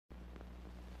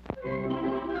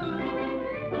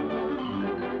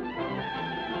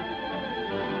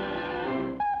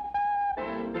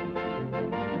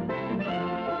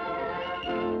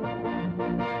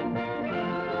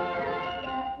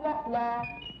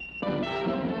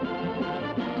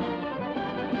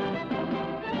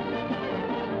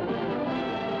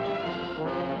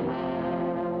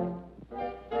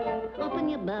Open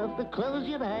your mouth and close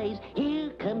your eyes.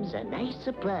 Here comes a nice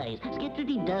surprise.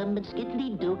 Skittity-dum and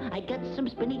skittity-doo. I got some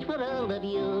spinach for all of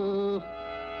you.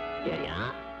 Here you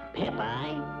are.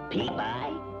 Popeye,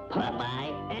 Peepeye,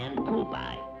 Popeye, and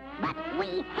Popeye. But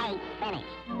we hate spinach.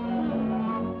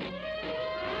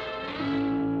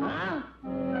 Huh?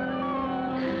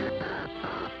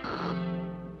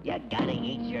 You gotta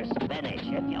eat your spinach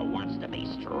if you wants to be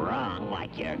strong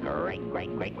like your great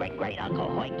Uncle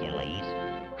Hercules.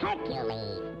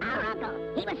 Hercules, our uncle,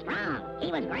 he was strong.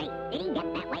 He was great. Did he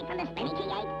get that way from the spinach he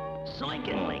ate?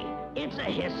 Certainly, it's a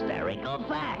hysterical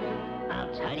fact.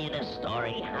 I'll tell you the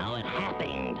story how it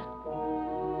happened.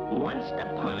 Once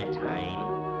upon a time,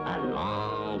 a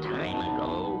long time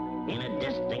ago, in a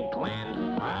distant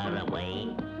land far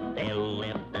away, there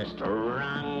lived the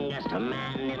strongest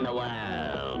man in the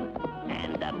world,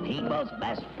 and the people's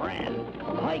best friend,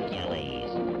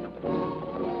 Hercules.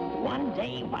 One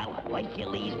day, while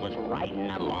Hercules was riding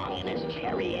along in his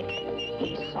chariot,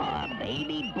 he saw a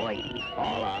baby boy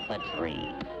fall off a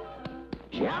tree.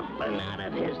 Jumping out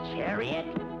of his chariot,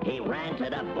 he ran to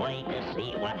the boy to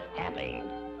see what happened.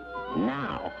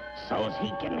 Now, so's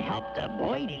he can help the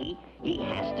boy, he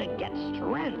has to get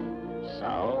strength.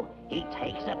 So, he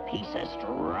takes a piece of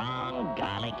strong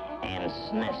garlic and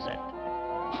sniffs it.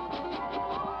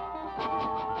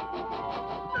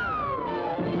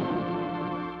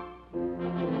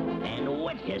 And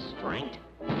with his strength,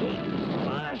 he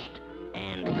pushed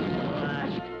and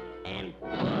pushed and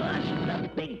pushed the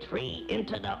big tree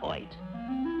into the earth.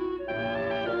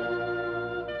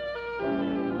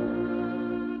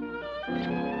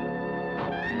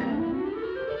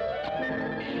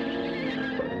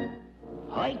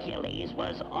 Hercules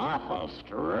was awful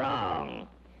strong,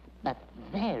 but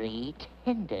very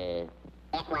tender.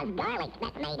 It was garlic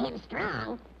that made him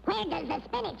strong. Where does the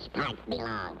spinach part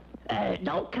belong?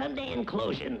 Don't come to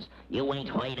conclusions. You ain't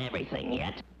heard everything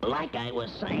yet. Like I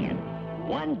was saying,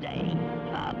 one day,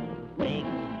 a big,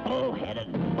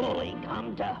 bull-headed bully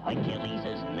come to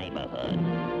Hercules' neighborhood.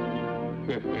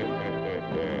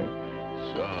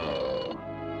 So,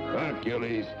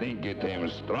 Hercules think it him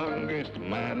strongest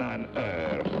man on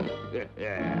earth.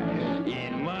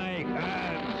 In my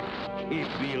hands, he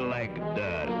feel like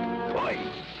dirt.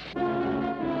 Fight!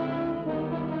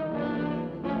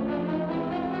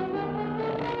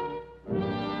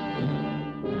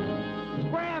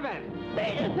 Grab it!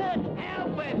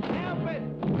 Help it! Help it!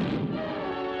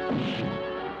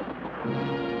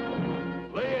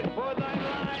 Play it for thy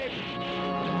life!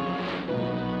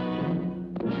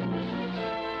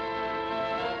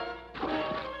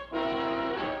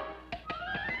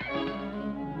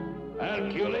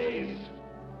 Hercules,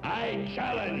 I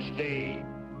challenge thee.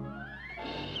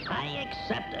 I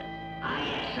accept it. I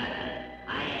accept it.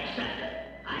 I accept it.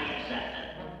 I accept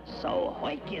it. So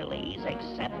Hercules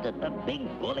accepted the big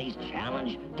bully's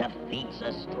challenge to feats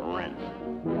of strength.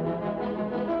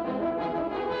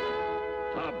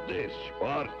 Stop this,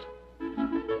 sport.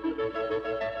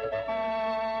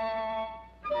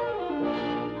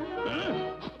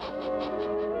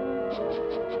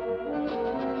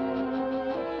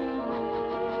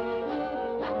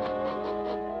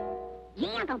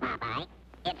 Gee, Uncle Popeye,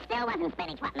 it still wasn't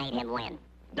spinach what made him win.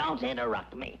 Don't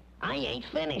interrupt me. I ain't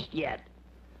finished yet.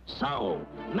 So,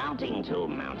 mounting two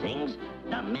mountings,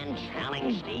 the men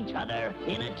challenged each other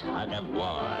in a tug of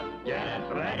war.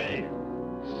 Get ready,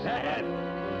 set,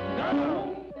 go!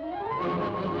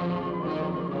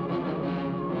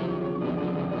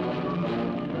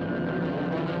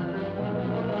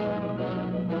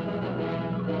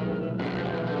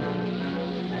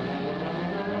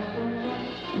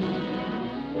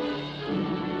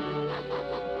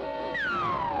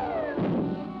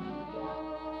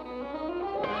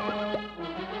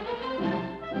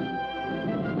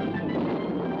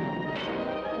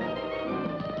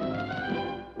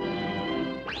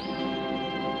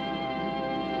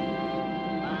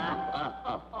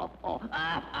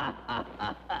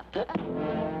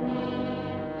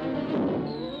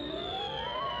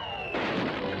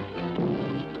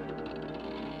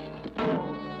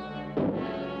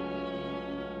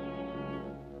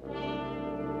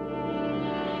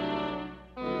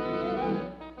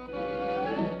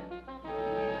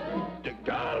 The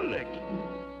garlic.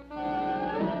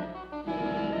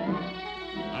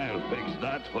 I'll fix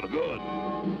that for good.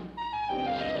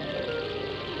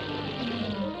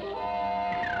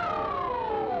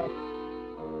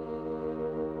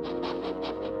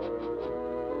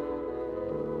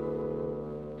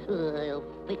 I'll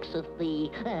fixeth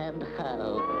thee, and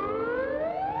how?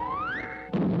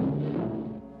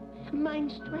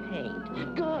 Mine's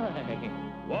straight. Good.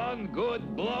 One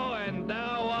good blow and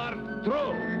thou art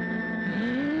through.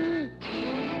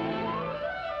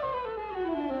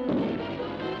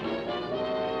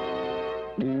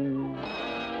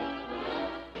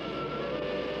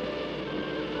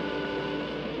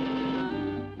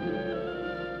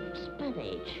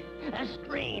 Spinach. A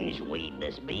strange weed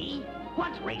this be.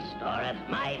 What restoreth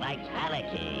my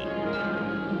vitality?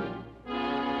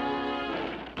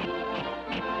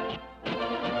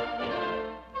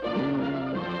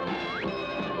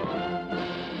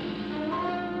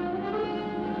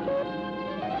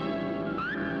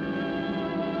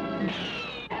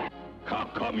 How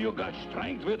come you got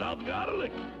strength without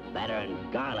garlic? Better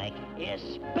than garlic is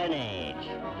spinach.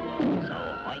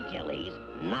 So Hercules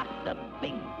knocked the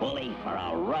big bully for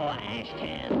a row of ash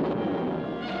cans.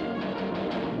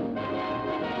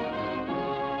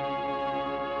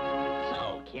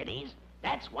 So, kiddies,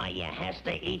 that's why you has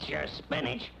to eat your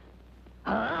spinach.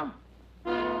 Huh?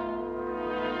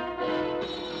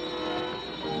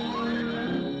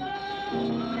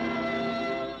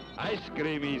 Ice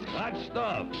cream is hot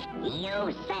stuff.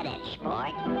 You said it,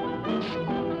 sport.